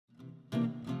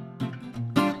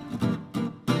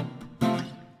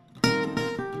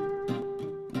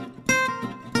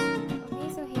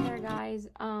guys.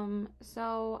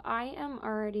 So I am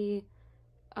already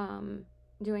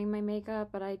doing my makeup,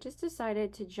 but I just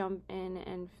decided to jump in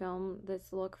and film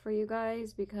this look for you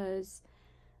guys because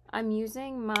I'm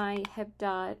using my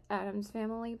Hipdot Addams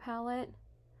Family palette,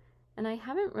 and I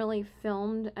haven't really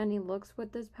filmed any looks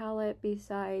with this palette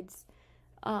besides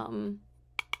the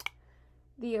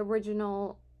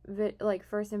original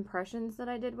first impressions that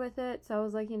I did with it. So I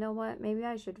was like, you know what, maybe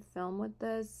I should film with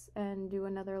this and do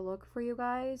another look for you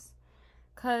guys,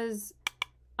 because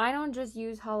I don't just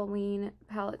use Halloween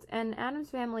palettes, and Addams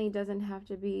Family doesn't have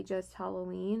to be just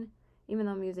Halloween, even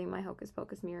though I'm using my Hocus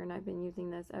Pocus mirror, and I've been using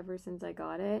this ever since I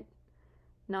got it,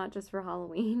 not just for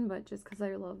Halloween, but just because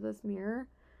I love this mirror,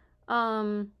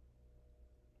 because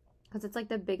it's like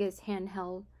the biggest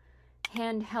handheld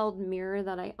mirror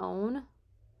that I own.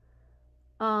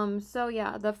 So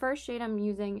yeah, the first shade I'm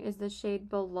using is the shade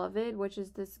Beloved, which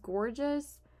is this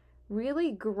gorgeous,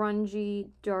 really grungy,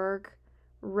 dark,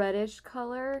 reddish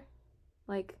color.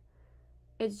 Like,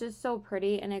 it's just so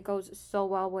pretty, and it goes so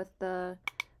well with the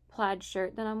plaid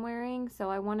shirt that I'm wearing.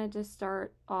 So I wanted to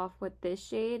start off with this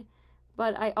shade,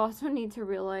 but I also need to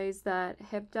realize that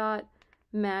Hipdot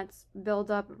mattes build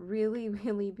up really,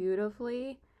 really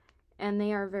beautifully, and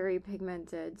they are very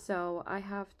pigmented. So I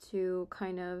have to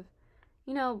kind of,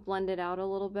 you know, blend it out a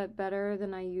little bit better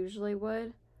than I usually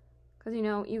would. Because, you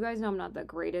know, you guys know I'm not the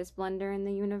greatest blender in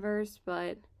the universe,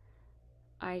 but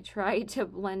I try to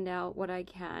blend out what I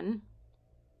can.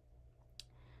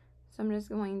 So I'm just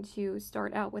going to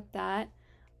start out with that.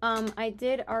 I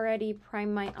did already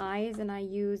prime my eyes, and I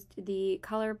used the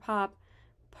ColourPop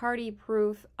Party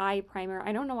Proof Eye Primer.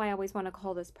 I don't know why I always want to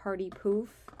call this Party Poof.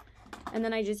 And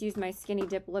then I just used my Skinny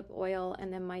Dip Lip Oil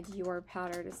and then my Dior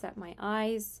powder to set my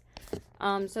eyes.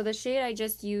 So the shade I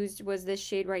just used was this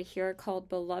shade right here called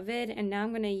Beloved. And now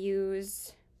I'm going to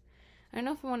use, I don't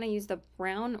know if I want to use the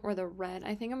brown or the red.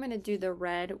 I think I'm going to do the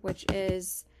red, which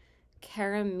is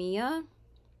Caramia.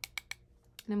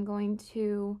 And I'm going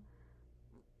to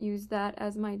use that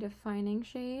as my defining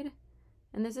shade.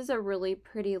 And this is a really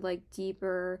pretty, like,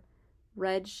 deeper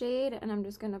red shade. And I'm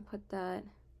just going to put that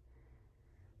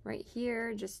right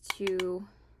here just to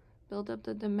build up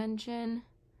the dimension.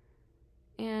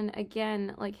 And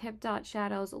again, like, Hipdot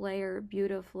shadows layer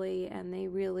beautifully, and they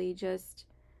really just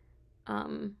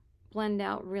blend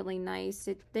out really nice.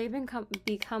 They've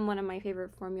become one of my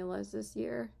favorite formulas this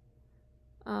year,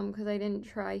 because I didn't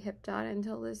try Hipdot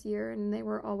until this year, and they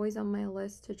were always on my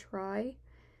list to try.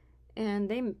 And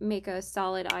they make a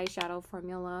solid eyeshadow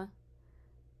formula.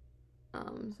 So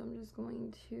I'm just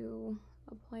going to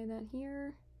apply that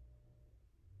here.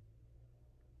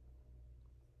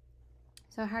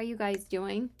 So how are you guys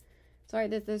doing? Sorry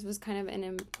that this was kind of an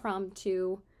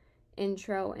impromptu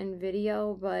intro and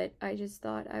video, but I just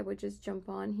thought I would just jump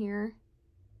on here.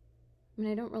 I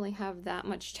mean, I don't really have that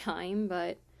much time,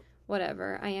 but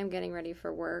whatever. I am getting ready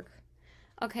for work.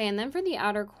 Okay, and then for the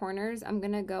outer corners, I'm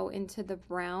going to go into the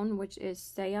brown, which is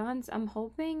Seance. I'm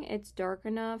hoping it's dark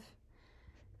enough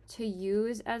to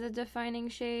use as a defining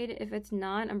shade. If it's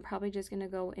not, I'm probably just going to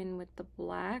go in with the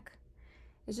black.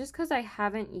 It's just because I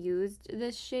haven't used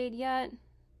this shade yet.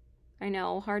 I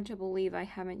know, hard to believe I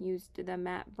haven't used the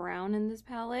matte brown in this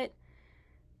palette.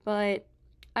 But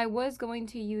I was going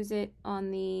to use it on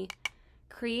the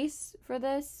crease for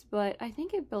this, but I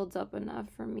think it builds up enough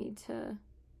for me to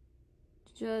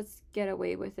just get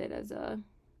away with it as a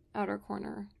outer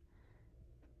corner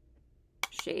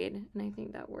shade. And I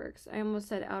think that works. I almost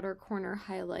said outer corner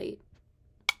highlight.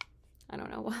 I don't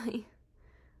know why.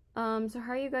 So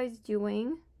how are you guys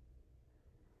doing?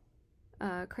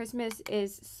 Christmas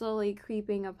is slowly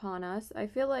creeping upon us. I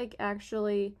feel like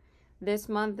actually this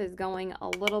month is going a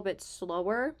little bit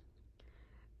slower,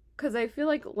 because I feel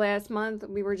like last month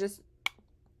we were just,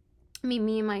 me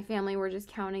and my family were just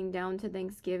counting down to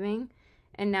Thanksgiving,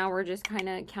 and now we're just kind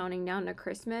of counting down to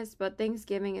Christmas. But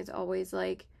Thanksgiving is always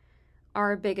like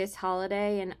our biggest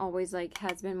holiday, and always like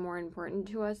has been more important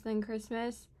to us than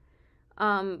Christmas.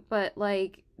 But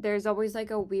like there's always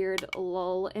like a weird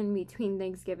lull in between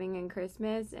Thanksgiving and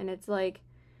Christmas, and it's like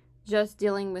just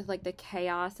dealing with like the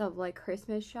chaos of like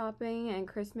Christmas shopping and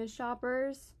Christmas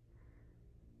shoppers.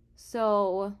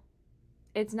 So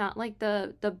it's not like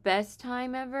the best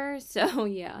time ever. So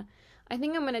yeah, I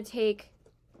think I'm gonna take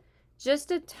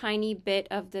just a tiny bit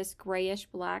of this grayish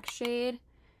black shade,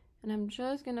 and I'm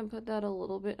just gonna put that a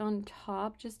little bit on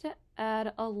top just to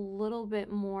add a little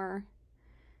bit more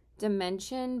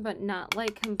dimension, but not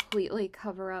like completely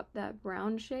cover up that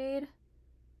brown shade.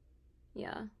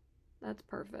 Yeah, that's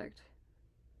perfect.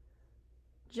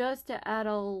 Just to add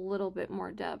a little bit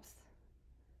more depth.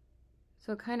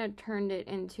 So it kind of turned it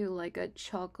into like a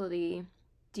chocolatey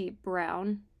deep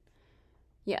brown.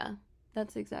 Yeah,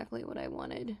 that's exactly what I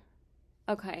wanted.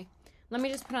 Okay, let me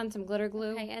just put on some glitter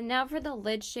glue. Okay, and now for the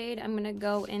lid shade, I'm going to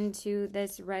go into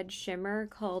this red shimmer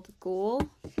called Ghoul.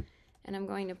 And I'm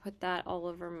going to put that all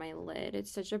over my lid.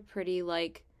 It's such a pretty,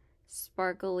 like,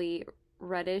 sparkly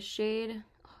reddish shade.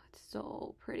 Oh, it's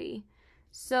so pretty.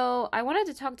 So I wanted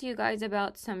to talk to you guys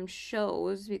about some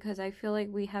shows because I feel like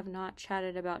we have not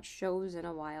chatted about shows in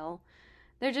a while.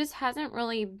 There just hasn't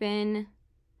really been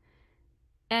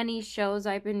any shows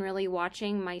I've been really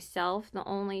watching myself. The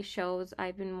only shows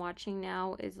I've been watching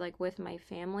now is like with my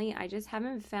family. I just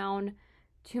haven't found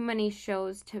too many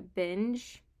shows to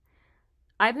binge.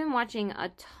 I've been watching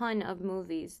a ton of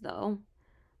movies though.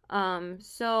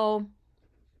 So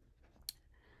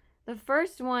the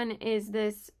first one is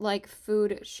this like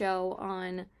food show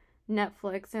on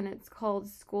Netflix, and it's called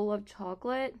School of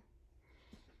Chocolate.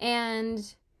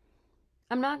 And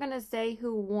I'm not going to say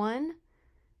who won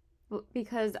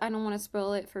because I don't want to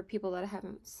spoil it for people that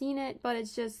haven't seen it, but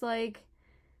it's just like,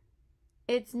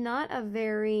 it's not a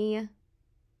very,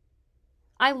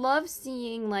 I love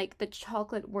seeing like the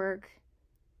chocolate work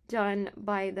done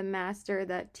by the master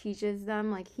that teaches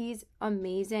them. Like, he's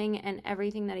amazing and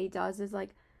everything that he does is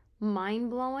like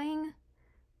mind-blowing.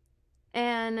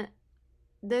 And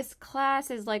this class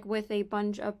is like with a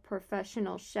bunch of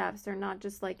professional chefs. They're not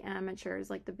just like amateurs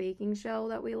like the baking show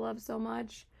that we love so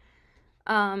much.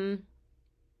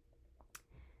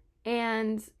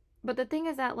 But the thing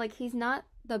is that like he's not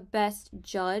the best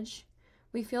judge.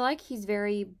 We feel like he's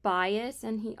very biased,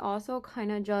 and he also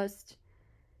kind of just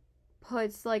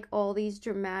puts like all these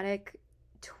dramatic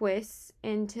twists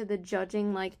into the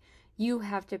judging. Like, you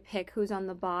have to pick who's on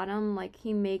the bottom. Like,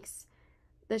 he makes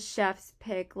the chefs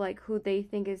pick like who they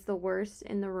think is the worst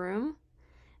in the room.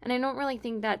 And I don't really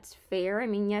think that's fair. I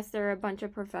mean, yes, they're a bunch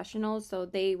of professionals, so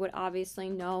they would obviously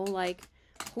know like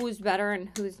who's better and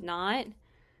who's not.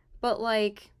 But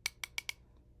like,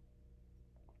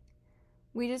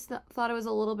 we just thought it was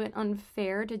a little bit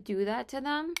unfair to do that to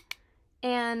them.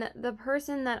 And the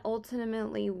person that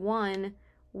ultimately won,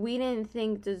 we didn't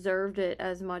think deserved it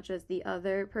as much as the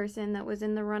other person that was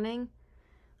in the running.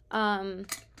 And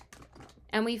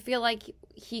we feel like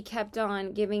he kept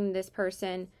on giving this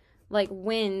person like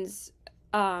wins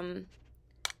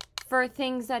for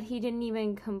things that he didn't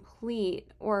even complete,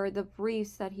 or the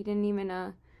briefs that he didn't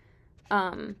even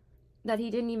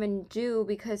do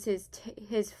because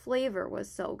his flavor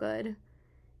was so good.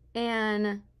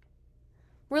 And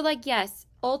we're like, yes,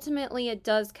 ultimately it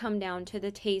does come down to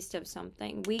the taste of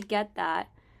something. We get that.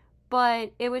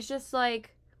 But it was just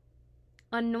like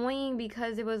annoying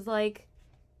because it was like,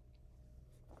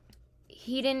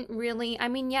 he didn't really, I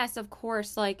mean, yes, of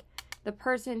course, like the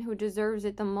person who deserves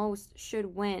it the most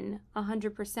should win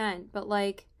 100%. But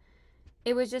like,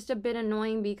 it was just a bit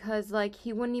annoying because like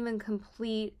he wouldn't even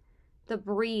complete the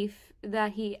brief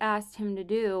that he asked him to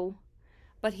do,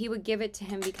 but he would give it to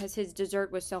him because his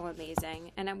dessert was so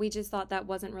amazing. And we just thought that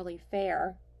wasn't really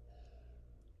fair.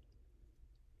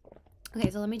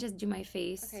 Okay, so let me just do my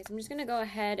face. Okay, so I'm just going to go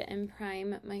ahead and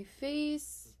prime my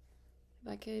face.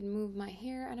 If I could move my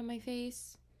hair out of my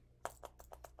face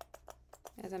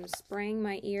as I'm spraying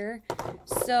my ear.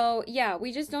 So, yeah,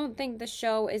 we just don't think the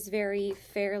show is very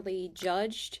fairly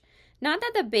judged. Not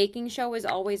that the baking show is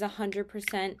always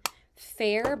 100%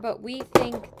 fair, but we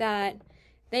think that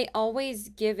they always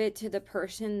give it to the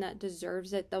person that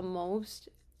deserves it the most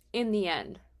in the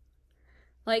end.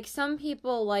 Like, some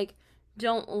people, like,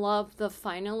 don't love the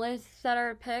finalists that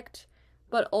are picked,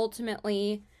 but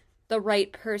ultimately the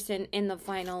right person in the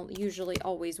final usually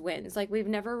always wins. Like, we've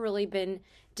never really been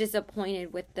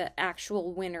disappointed with the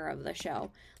actual winner of the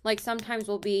show. Like, sometimes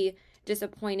we'll be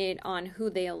disappointed on who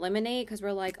they eliminate because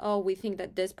we're like, oh, we think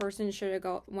that this person should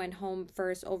have went home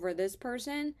first over this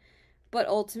person. But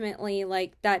ultimately,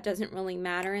 like, that doesn't really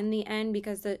matter in the end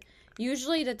because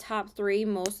usually the top three,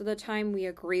 most of the time, we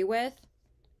agree with.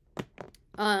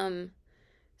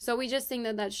 So we just think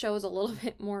that shows a little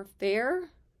bit more fair.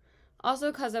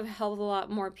 Also because of how a lot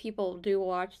more people do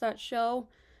watch that show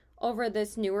over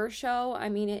this newer show. I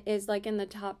mean, it is like in the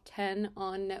top 10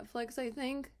 on Netflix, I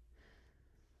think.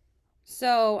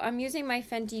 So I'm using my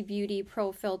Fenty Beauty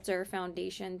Pro Filter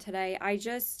foundation today. I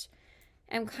just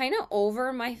am kind of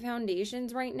over my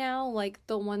foundations right now, like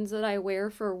the ones that I wear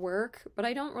for work, but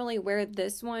I don't really wear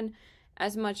this one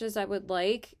as much as I would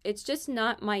like. It's just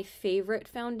not my favorite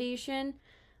foundation.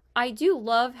 I do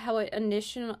love how it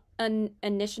initially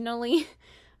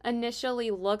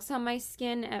looks on my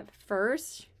skin at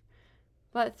first,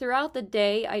 but throughout the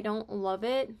day I don't love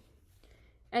it.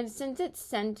 And since it's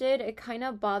scented, it kind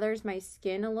of bothers my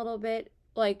skin a little bit.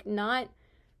 Like, not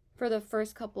for the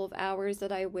first couple of hours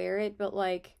that I wear it, but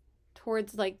like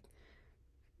towards like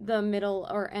the middle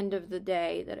or end of the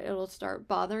day that it'll start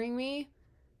bothering me.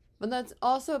 But that's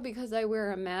also because I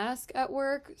wear a mask at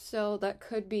work, so that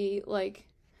could be like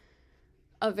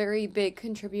a very big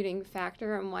contributing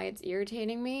factor in why it's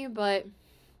irritating me. But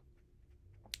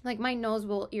like, my nose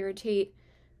will irritate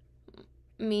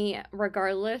me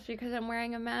regardless because I'm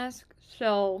wearing a mask.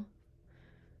 So,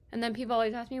 and then people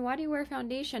always ask me, why do you wear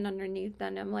foundation underneath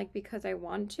then? I'm like, because I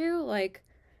want to. Like,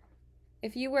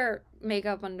 if you wear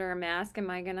makeup under a mask,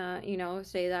 am I gonna, you know,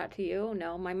 say that to you?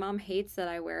 No. My mom hates that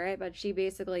I wear it, but she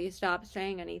basically stopped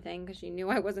saying anything because she knew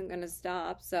I wasn't gonna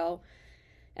stop. So,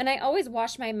 and I always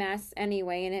wash my masks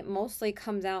anyway, and it mostly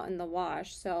comes out in the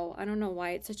wash, so I don't know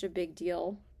why it's such a big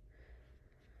deal.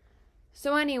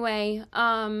 So anyway,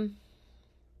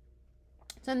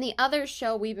 then the other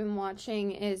show we've been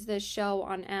watching is this show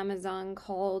on Amazon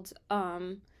called,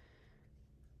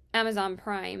 Amazon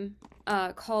Prime,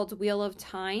 called Wheel of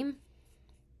Time.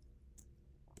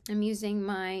 I'm using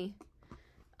my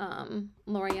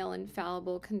L'Oreal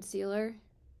Infallible Concealer.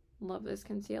 Love this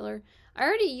concealer. I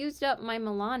already used up my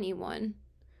Milani one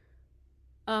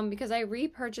because I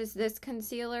repurchased this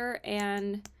concealer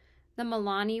and the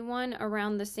Milani one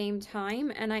around the same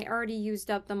time, and I already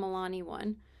used up the Milani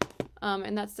one.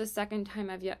 And that's the second time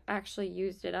I've actually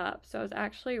used it up. So I was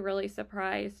actually really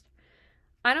surprised.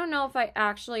 I don't know if I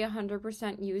actually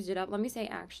 100% used it up. Let me say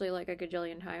actually like a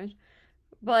gajillion times.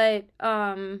 But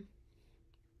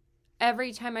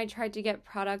every time I tried to get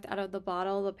product out of the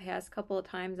bottle the past couple of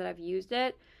times that I've used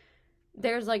it,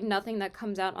 there's like nothing that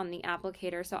comes out on the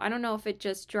applicator. So I don't know if it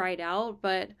just dried out,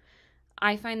 but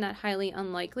I find that highly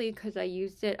unlikely because I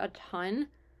used it a ton.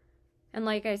 And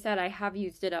like I said, I have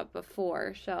used it up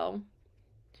before, so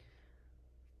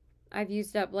I've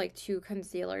used up like 2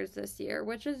 concealers this year,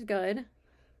 which is good.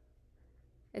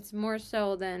 It's more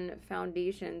so than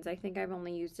foundations. I think I've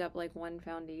only used up like 1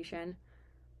 foundation.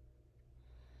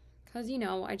 Because, you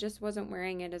know, I just wasn't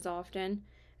wearing it as often.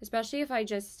 Especially if I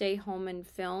just stay home and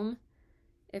film.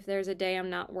 If there's a day I'm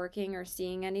not working or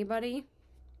seeing anybody,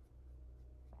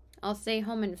 I'll stay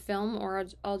home and film, or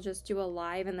I'll just do a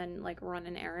live and then like run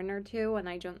an errand or 2, and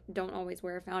I don't always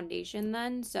wear foundation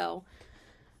then. So,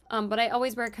 but I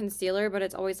always wear concealer, but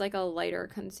it's always like a lighter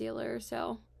concealer.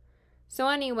 So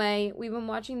anyway, we've been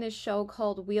watching this show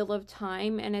called Wheel of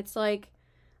Time, and it's like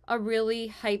a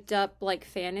really hyped up like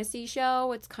fantasy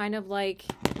show. It's kind of like,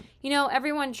 you know,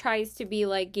 everyone tries to be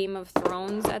like Game of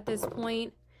Thrones at this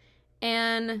point,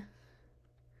 and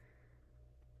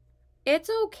it's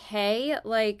okay.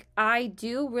 Like, I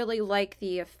do really like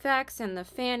the effects and the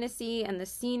fantasy and the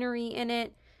scenery in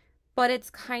it, but it's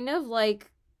kind of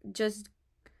like just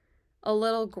a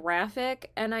little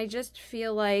graphic, and I just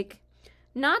feel like,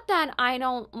 not that I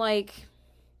don't like,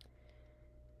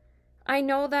 I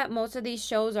know that most of these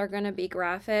shows are going to be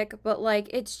graphic, but like,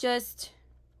 it's just,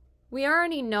 we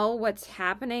already know what's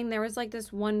happening. There was like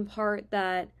this one part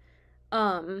that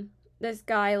this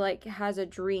guy like has a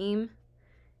dream,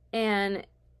 and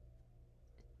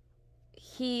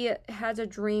he has a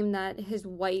dream that his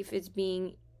wife is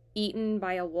being eaten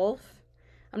by a wolf.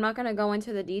 I'm not gonna go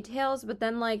into the details, but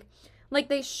then like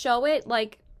they show it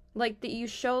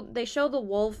they show the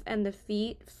wolf and the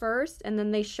feet first, and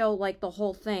then they show like the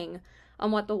whole thing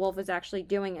on what the wolf is actually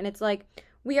doing, and it's like,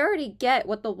 we already get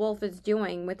what the wolf is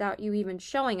doing without you even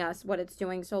showing us what it's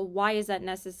doing, so why is that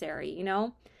necessary, you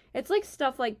know? It's like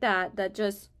stuff like that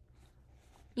just,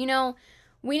 you know,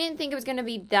 we didn't think it was going to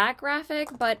be that graphic,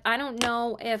 but I don't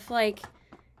know if, like,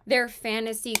 they're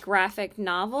fantasy graphic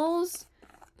novels,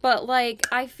 but, like,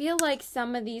 I feel like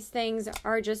some of these things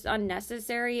are just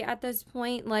unnecessary at this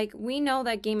point. Like, we know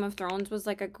that Game of Thrones was,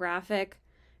 like, a graphic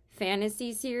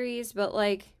fantasy series, but,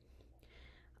 like,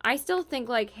 I still think,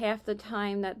 like, half the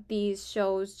time that these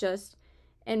shows just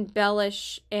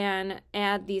embellish and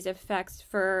add these effects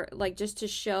for, like, just to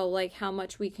show, like, how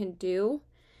much we can do.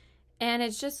 And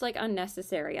it's just, like,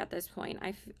 unnecessary at this point.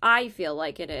 I feel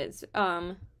like it is.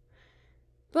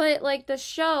 But, like, the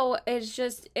show is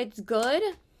just, it's good.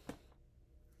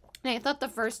 And I thought the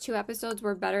first 2 episodes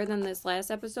were better than this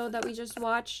last episode that we just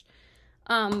watched.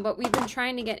 But we've been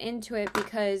trying to get into it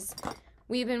because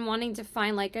we've been wanting to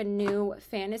find, like, a new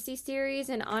fantasy series.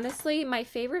 And honestly, my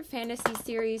favorite fantasy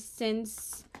series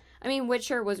since, I mean,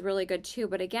 Witcher was really good too.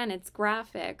 But again, it's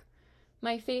graphic.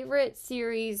 My favorite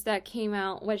series that came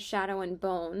out was Shadow and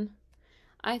Bone.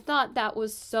 I thought that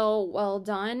was so well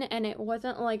done, and it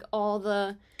wasn't like all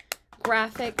the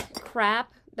graphic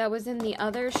crap that was in the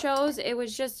other shows. It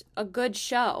was just a good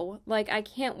show. Like, I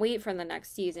can't wait for the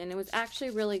next season. It was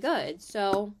actually really good.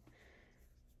 So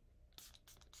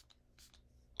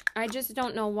I just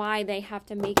don't know why they have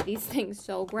to make these things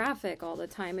so graphic all the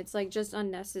time. It's like just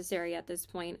unnecessary at this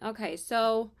point. Okay,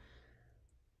 so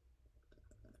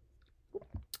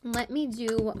let me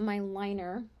do my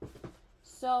liner.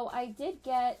 So I did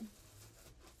get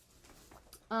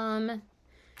the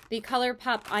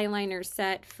ColourPop eyeliner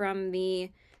set from the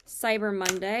Cyber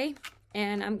Monday,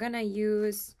 and I'm gonna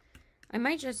use, I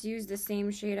might just use the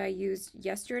same shade I used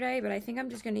yesterday, but I think I'm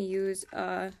just gonna use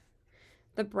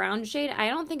the brown shade. I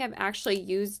don't think I've actually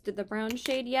used the brown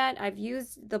shade yet. I've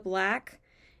used the black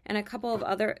and a couple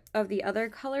of the other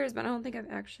colors, but I don't think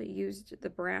I've actually used the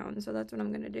brown, so that's what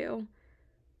I'm gonna do.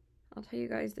 I'll tell you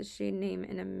guys the shade name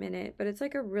in a minute, but it's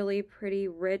like a really pretty,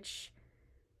 rich,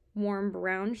 warm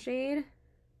brown shade.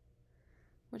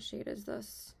 What shade is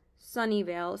this?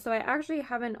 Sunnyvale. So I actually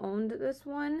haven't owned this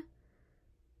one.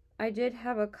 I did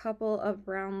have a couple of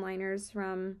brown liners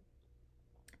from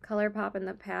ColourPop in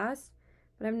the past,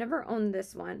 but I've never owned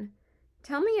this one.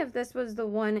 Tell me if this was the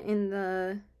one in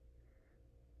the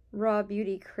Raw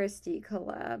Beauty Christie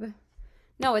collab.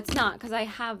 No, it's not, because I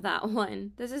have that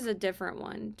one. This is a different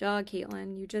one. Duh,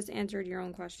 Caitlin. You just answered your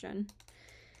own question.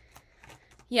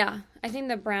 Yeah, I think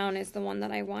the brown is the one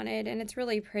that I wanted, and it's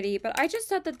really pretty. But I just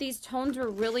thought that these tones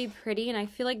were really pretty, and I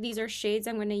feel like these are shades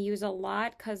I'm going to use a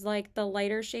lot, because like the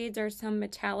lighter shades are some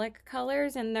metallic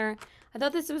colors, and I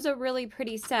thought this was a really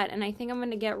pretty set, and I think I'm going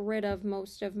to get rid of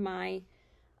most of my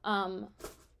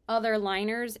other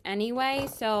liners anyway,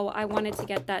 so I wanted to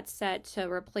get that set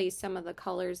to replace some of the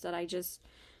colors that I just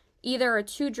either are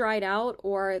too dried out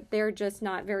or they're just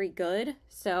not very good.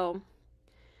 So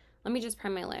let me just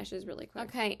prime my lashes really quick.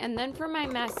 Okay, and then for my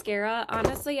mascara,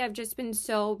 honestly, I've just been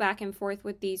so back and forth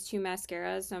with these two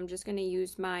mascaras, so I'm just going to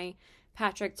use my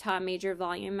Patrick Ta Major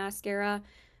Volume Mascara.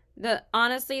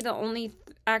 Honestly, the only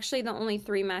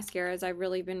three mascaras I've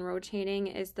really been rotating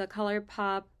is the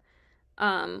ColourPop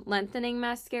lengthening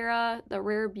mascara, the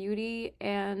Rare Beauty,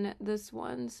 and this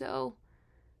one. So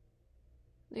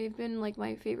they've been like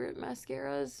my favorite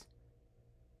mascaras.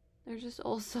 They're just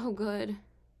all so good.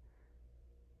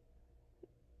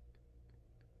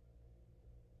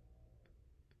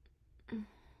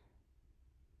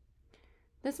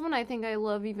 This one I think I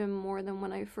love even more than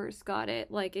when I first got it.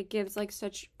 Like, it gives like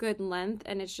such good length,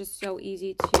 and it's just so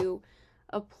easy to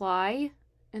apply,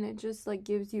 and it just like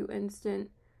gives you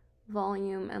instant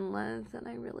volume and length, and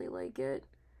I really like it.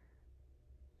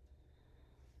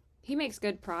 He makes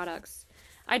good products.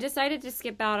 I decided to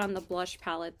skip out on the blush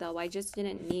palette though. I just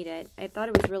didn't need it. I thought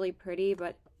it was really pretty,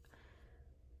 but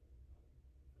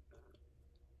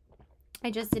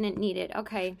I just didn't need it.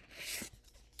 Okay.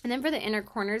 And then for the inner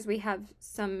corners, we have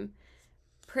some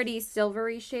pretty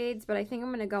silvery shades, but I think I'm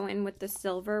going to go in with the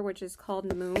silver, which is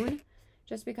called Moon,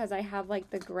 just because I have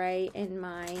like the gray in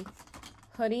my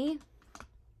hoodie.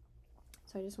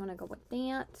 So I just want to go with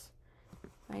that.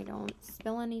 If I don't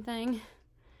spill anything,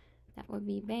 that would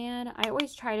be bad. I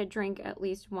always try to drink at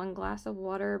least 1 glass of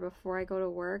water before I go to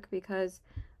work, because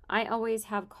I always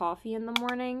have coffee in the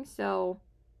morning, so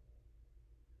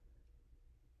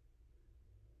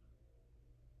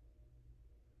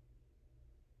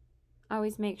I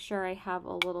always make sure I have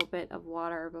a little bit of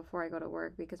water before I go to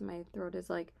work, because my throat is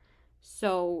like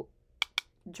so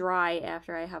dry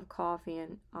after I have coffee,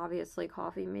 and obviously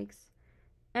coffee makes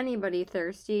anybody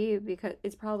thirsty, because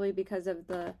it's probably because of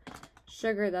the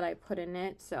sugar that I put in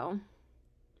it. So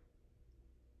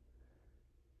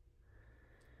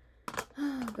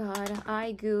oh god,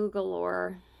 eye goo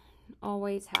galore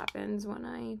always happens when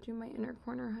I do my inner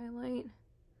corner highlight.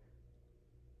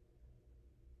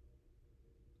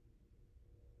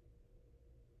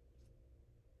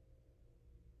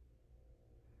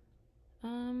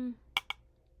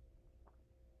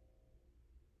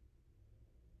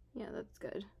 Yeah, that's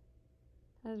good.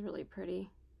 That is really pretty.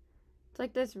 It's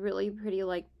like this really pretty,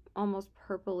 like almost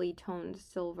purpley toned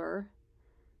silver.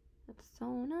 That's so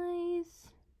nice.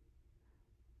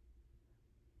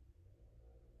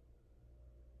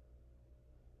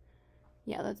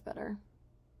 Yeah, that's better.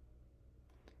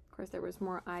 Of course, there was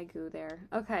more eye goo there.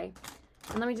 Okay,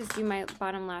 and let me just do my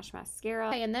bottom lash mascara.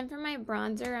 Okay, and then for my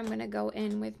bronzer, I'm going to go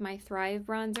in with my Thrive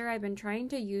bronzer. I've been trying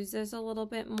to use this a little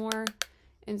bit more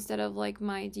instead of like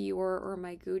my Dior or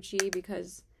my Gucci,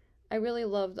 because I really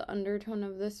love the undertone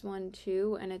of this one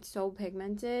too, and it's so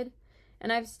pigmented.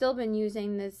 And I've still been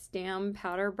using this damn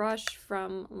powder brush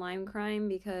from Lime Crime,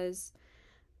 because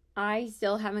I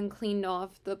still haven't cleaned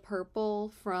off the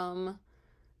purple from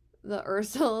the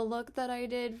Ursula look that I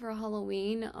did for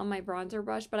Halloween on my bronzer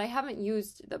brush, but I haven't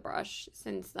used the brush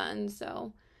since then,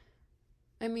 so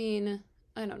I mean,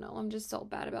 I don't know. I'm just so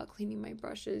bad about cleaning my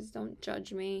brushes. Don't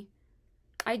judge me.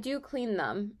 I do clean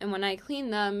them, and when I clean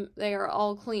them, they are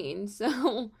all clean,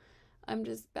 so I'm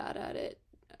just bad at it.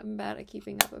 I'm bad at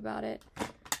keeping up about it.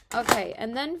 Okay,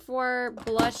 and then for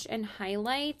blush and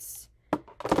highlights,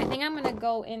 I think I'm going to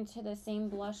go into the same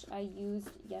blush I used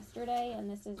yesterday, and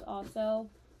this is also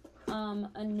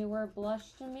a newer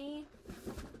blush to me.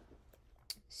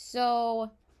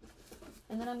 So,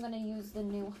 and then I'm going to use the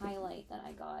new highlight that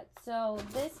I got. So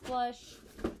this blush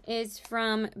is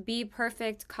from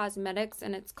BPerfect Cosmetics,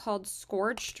 and it's called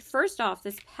Scorched. First off,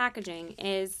 this packaging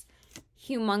is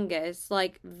humongous,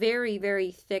 like very,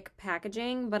 very thick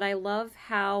packaging, but I love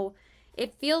how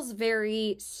it feels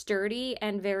very sturdy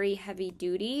and very heavy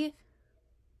duty.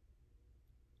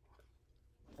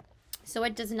 So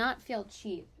it does not feel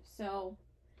cheap. So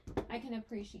I can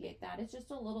appreciate that. It's just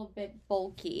a little bit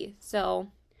bulky.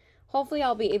 So hopefully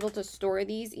I'll be able to store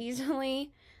these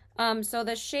easily. So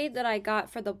the shade that I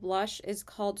got for the blush is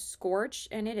called Scorch,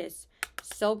 and it is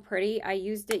so pretty. I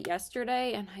used it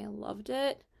yesterday and I loved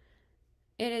it.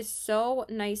 It is so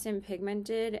nice and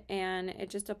pigmented, and it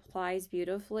just applies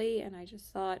beautifully, and I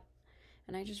just thought,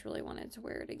 and I just really wanted to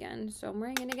wear it again, so I'm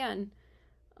wearing it again.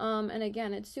 And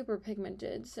again, it's super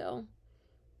pigmented, so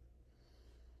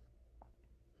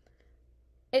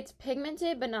it's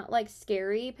pigmented, but not like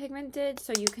scary pigmented,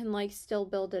 so you can like still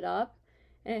build it up,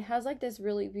 and it has like this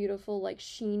really beautiful like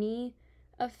sheeny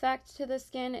effect to the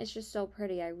skin. It's just so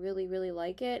pretty. I really, really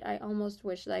like it. I almost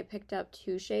wish that I picked up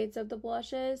 2 shades of the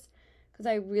blushes, because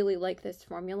I really like this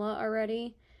formula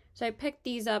already. So I picked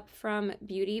these up from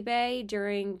Beauty Bay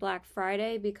during Black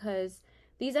Friday because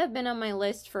these have been on my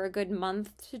list for a good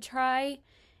month to try.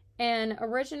 And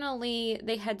originally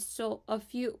they had sold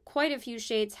quite a few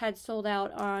shades had sold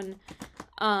out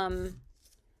on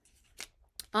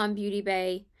Beauty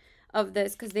Bay of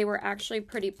this because they were actually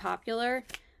pretty popular.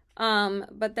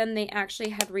 But then they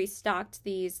actually had restocked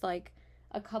these like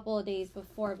a couple of days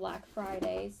before Black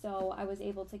Friday, so I was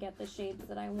able to get the shades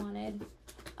that I wanted.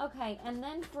 Okay, and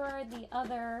then for the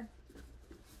other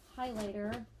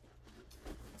highlighter,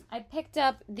 I picked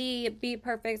up the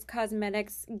BPerfect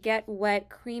Cosmetics Get Wet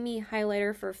Creamy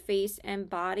Highlighter for face and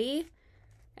body.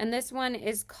 And this one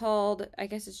is called, I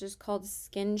guess it's just called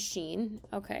Skin Sheen.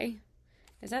 Okay.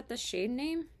 Is that the shade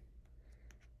name?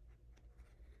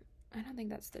 I don't think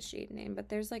that's the shade name, but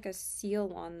there's like a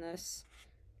seal on this.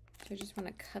 So I just want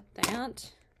to cut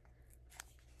that.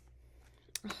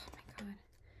 Oh my god.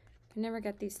 I can never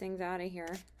get these things out of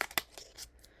here.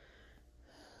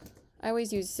 I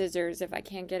always use scissors if I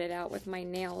can't get it out with my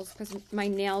nails, because my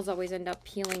nails always end up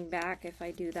peeling back if I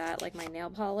do that, like my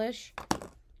nail polish.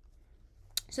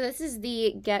 So this is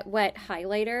the Get Wet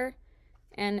Highlighter.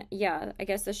 And yeah, I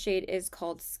guess the shade is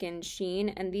called Skin Sheen.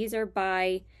 And these are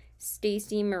by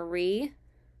Stacey Marie.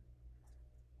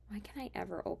 Why can I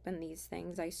ever open these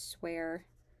things? I swear.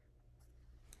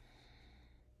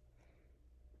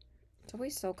 It's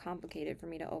always so complicated for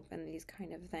me to open these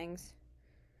kind of things.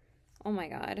 Oh my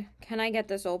god. Can I get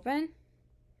this open?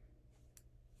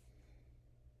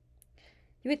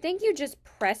 You would think you just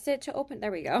press it to open.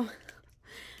 There we go.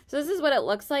 So this is what it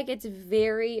looks like. It's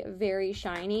very, very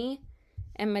shiny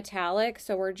and metallic.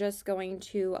 So we're just going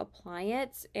to apply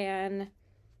it, and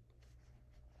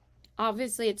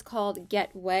obviously it's called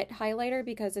Get Wet Highlighter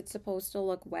because it's supposed to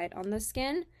look wet on the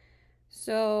skin.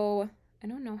 So I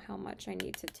don't know how much I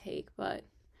need to take, but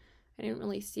I didn't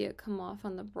really see it come off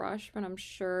on the brush, but I'm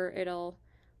sure it'll,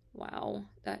 wow,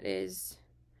 that is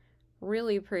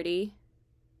really pretty.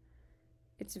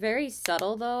 It's very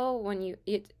subtle though, when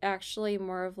it's actually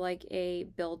more of like a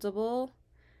buildable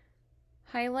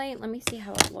highlight. Let me see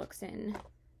how it looks in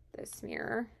this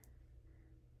mirror.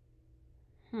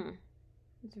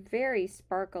 It's very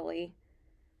sparkly.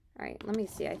 All right, let me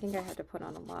see. I think I had to put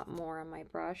on a lot more on my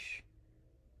brush.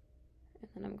 And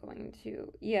then I'm going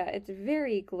to, yeah, it's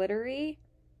very glittery.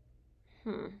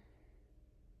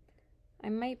 I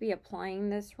might be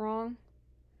applying this wrong,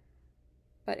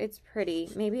 but it's pretty.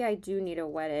 Maybe I do need to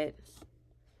wet it,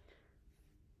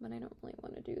 but I don't really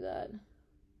want to do that.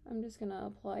 I'm just gonna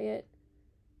apply it.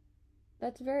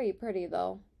 That's very pretty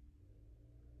though.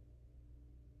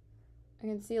 I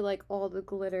can see like all the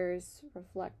glitters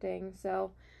reflecting.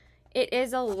 So it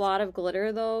is a lot of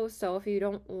glitter though, so if you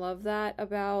don't love that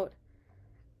about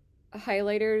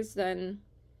highlighters, then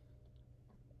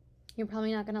you're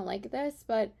probably not gonna like this.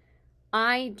 But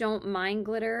I don't mind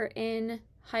glitter in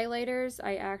highlighters.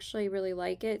 I actually really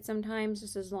like it sometimes,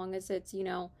 just as long as it's, you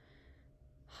know,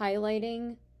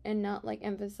 highlighting and not like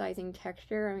emphasizing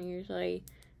texture. I usually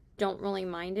don't really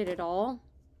mind it at all.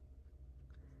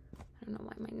 I don't know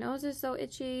why my nose is so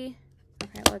itchy.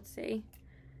 Okay, let's see.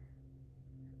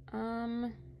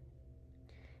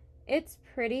 It's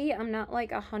pretty. I'm not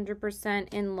like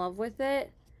 100% in love with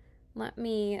it. Let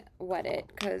me wet it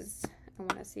because I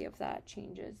want to see if that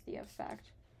changes the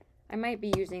effect. I might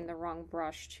be using the wrong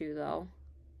brush too, though.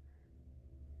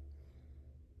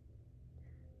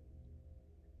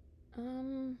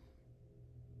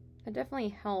 It definitely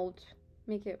helped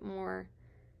make it more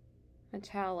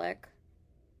metallic.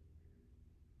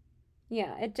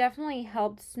 Yeah, it definitely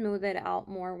helped smooth it out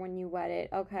more when you wet it.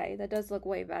 Okay, that does look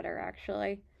way better,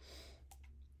 actually.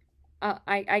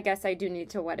 I guess I do need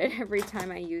to wet it every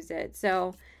time I use it.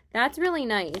 So that's really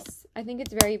nice. I think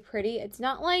it's very pretty. It's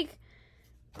not like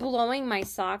blowing my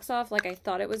socks off like I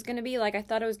thought it was going to be. Like I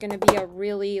thought it was going to be a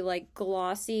really like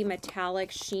glossy metallic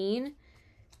sheen.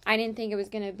 I didn't think it was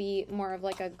going to be more of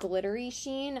like a glittery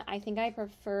sheen. I think I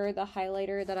prefer the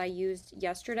highlighter that I used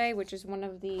yesterday, which is one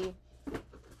of the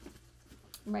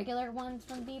regular ones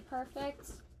from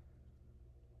BPerfect.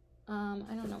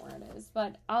 I don't know where it is,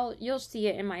 but you'll see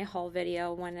it in my haul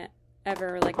video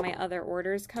whenever like my other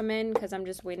orders come in, because I'm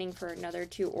just waiting for another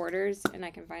 2 orders and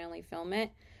I can finally film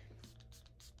it.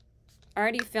 I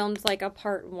already filmed like a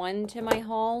part 1 to my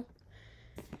haul,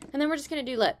 and then we're just gonna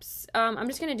do lips. I'm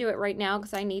just gonna do it right now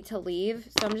because I need to leave,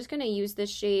 so I'm just gonna use this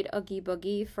shade Oogie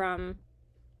Boogie from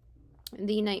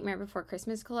the Nightmare Before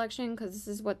Christmas collection, because this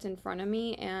is what's in front of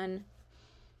me, and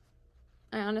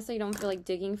I honestly don't feel like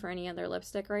digging for any other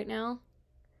lipstick right now.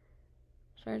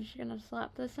 So I'm just gonna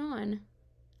slap this on.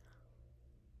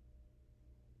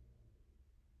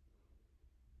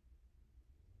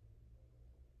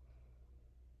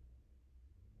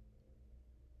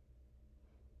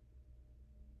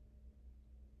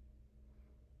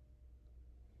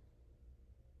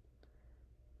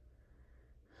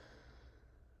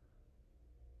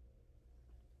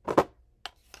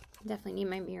 Definitely need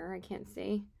my mirror, I can't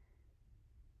see.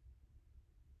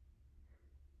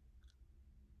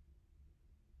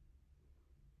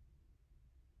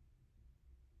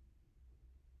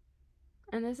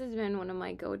 And this has been one of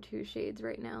my go-to shades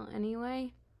right now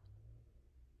anyway.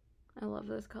 I love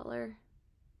this color.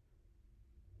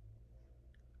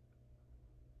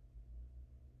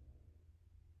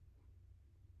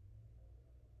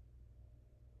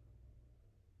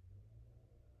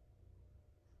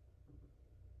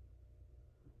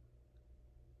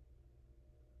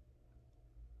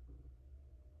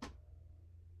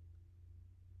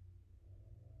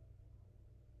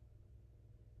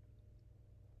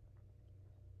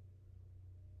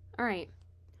 Alright,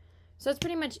 so that's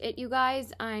pretty much it, you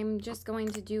guys. I'm just going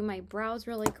to do my brows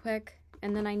really quick,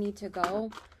 and then I need to go.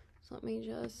 So let me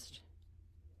just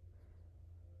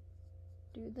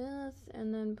do this,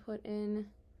 and then put in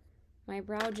my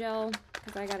brow gel,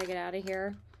 because I gotta get out of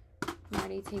here. I'm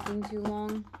already taking too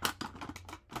long.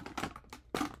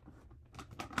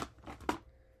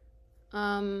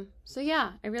 So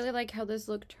yeah, I really like how this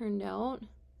look turned out.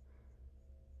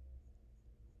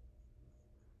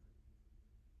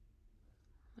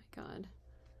 God,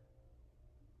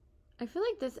 I feel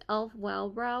like this e.l.f. Wow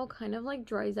Brow kind of like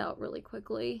dries out really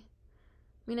quickly.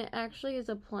 I mean, it actually is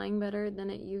applying better than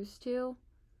it used to,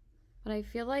 but I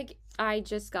feel like I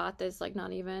just got this like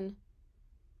not even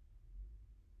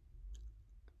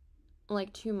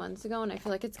like 2 months ago, and I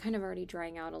feel like it's kind of already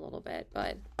drying out a little bit,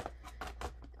 but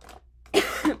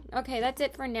okay, that's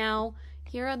it for now.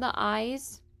 Here are the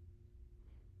eyes,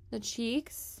 the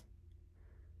cheeks,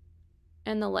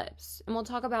 and the lips, and we'll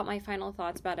talk about my final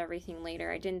thoughts about everything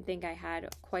later. I didn't think I had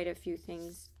quite a few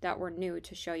things that were new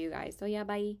to show you guys, so yeah,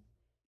 bye.